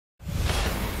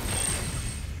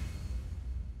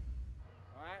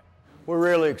We're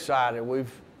really excited.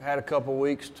 We've had a couple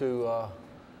weeks to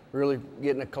really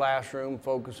get in the classroom,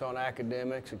 focus on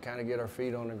academics, and kind of get our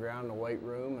feet on the ground in the weight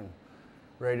room and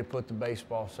ready to put the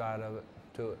baseball side of it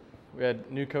to it. We had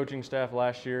new coaching staff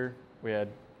last year. We had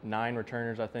 9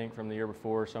 returners, I think, from the year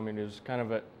before. So, I mean, it was kind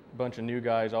of a bunch of new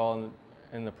guys all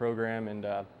in the program. And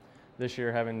this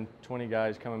year, having 20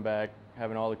 guys coming back,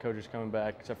 having all the coaches coming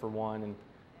back except for one, and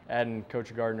adding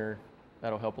Coach Gardner,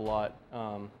 that'll help a lot.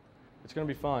 It's going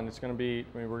to be fun. It's going to be,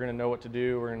 I mean, we're going to know what to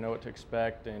do, we're going to know what to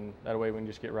expect, and that way we can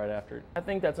just get right after it. I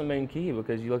think that's a main key,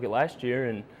 because you look at last year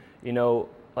and, you know,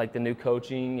 like the new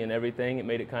coaching and everything, it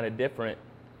made it kind of different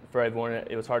for everyone.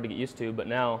 It was hard to get used to, but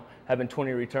now having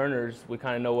 20 returners, we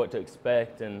kind of know what to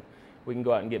expect, and we can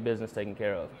go out and get business taken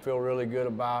care of. Feel really good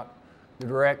about the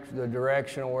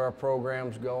direction of where our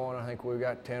program's going. I think we've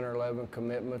got 10 or 11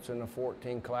 commitments in the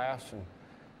 14 class, and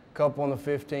a couple in the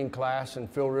 15 class, and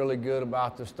feel really good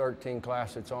about this 13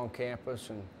 class that's on campus.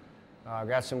 And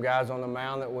got some guys on the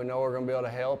mound that we know are going to be able to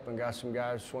help, and got some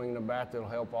guys swinging the bat that'll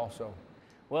help also.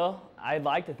 Well, I'd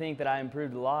like to think that I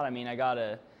improved a lot. I mean, I got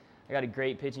a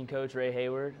great pitching coach, Ray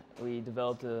Hayward. We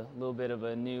developed a little bit of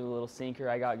a new little sinker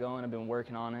I got going. I've been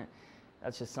working on it.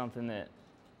 That's just something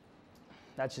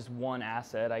that's just one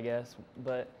asset, I guess.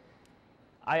 But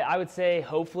I would say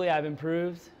hopefully I've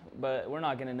improved, but we're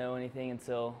not going to know anything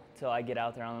until I get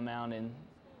out there on the mound, and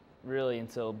really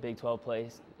until Big 12 play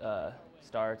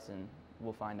starts, and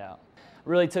we'll find out.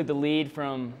 Really took the lead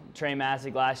from Trey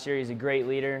Masick last year. He's a great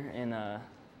leader, and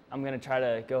I'm going to try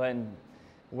to go ahead and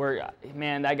work.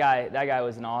 Man, that guy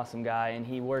was an awesome guy, and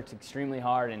he worked extremely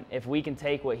hard. And if we can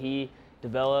take what he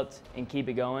developed and keep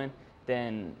it going,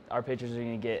 then our pitchers are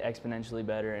going to get exponentially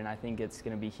better, and I think it's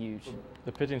going to be huge.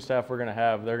 The pitching staff we're going to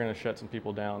have, they're going to shut some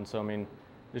people down. So, I mean,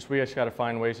 we just got to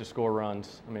find ways to score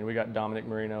runs. I mean, we got Dominic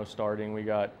Marino starting. We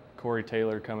got Corey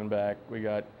Taylor coming back. We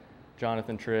got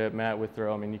Jonathan Tripp, Matt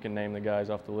Withrow. I mean, you can name the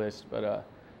guys off the list. But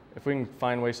if we can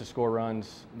find ways to score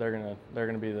runs, they're going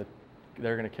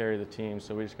to carry the team.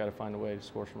 So we just got to find a way to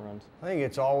score some runs. I think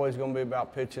it's always going to be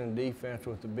about pitching and defense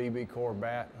with the BB Core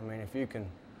bat. I mean, if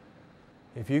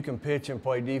you can pitch and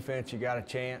play defense, you got a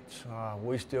chance.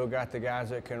 We still got the guys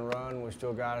that can run. We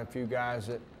still got a few guys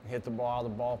that hit the ball out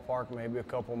of the ballpark, maybe a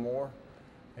couple more.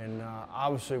 And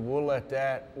obviously, we'll let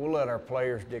our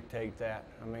players dictate that.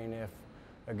 I mean, if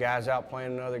a guy's out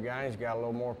playing another guy and he's got a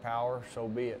little more power, so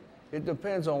be it. It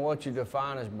depends on what you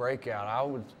define as breakout.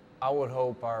 I would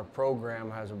hope our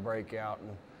program has a breakout.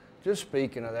 And just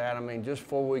speaking of that, I mean, just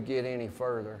before we get any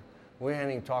further, we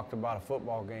hadn't even talked about a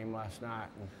football game last night.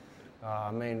 And,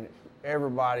 I mean,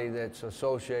 everybody that's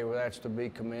associated with that's to be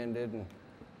commended. And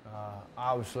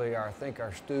obviously, I think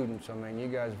our students, I mean, you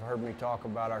guys have heard me talk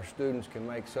about our students can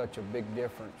make such a big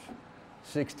difference.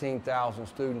 16,000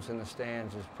 students in the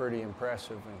stands is pretty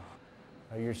impressive.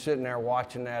 And you're sitting there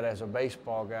watching that as a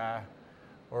baseball guy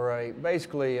or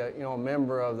basically a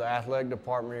member of the athletic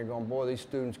department. You're going, boy, these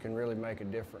students can really make a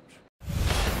difference.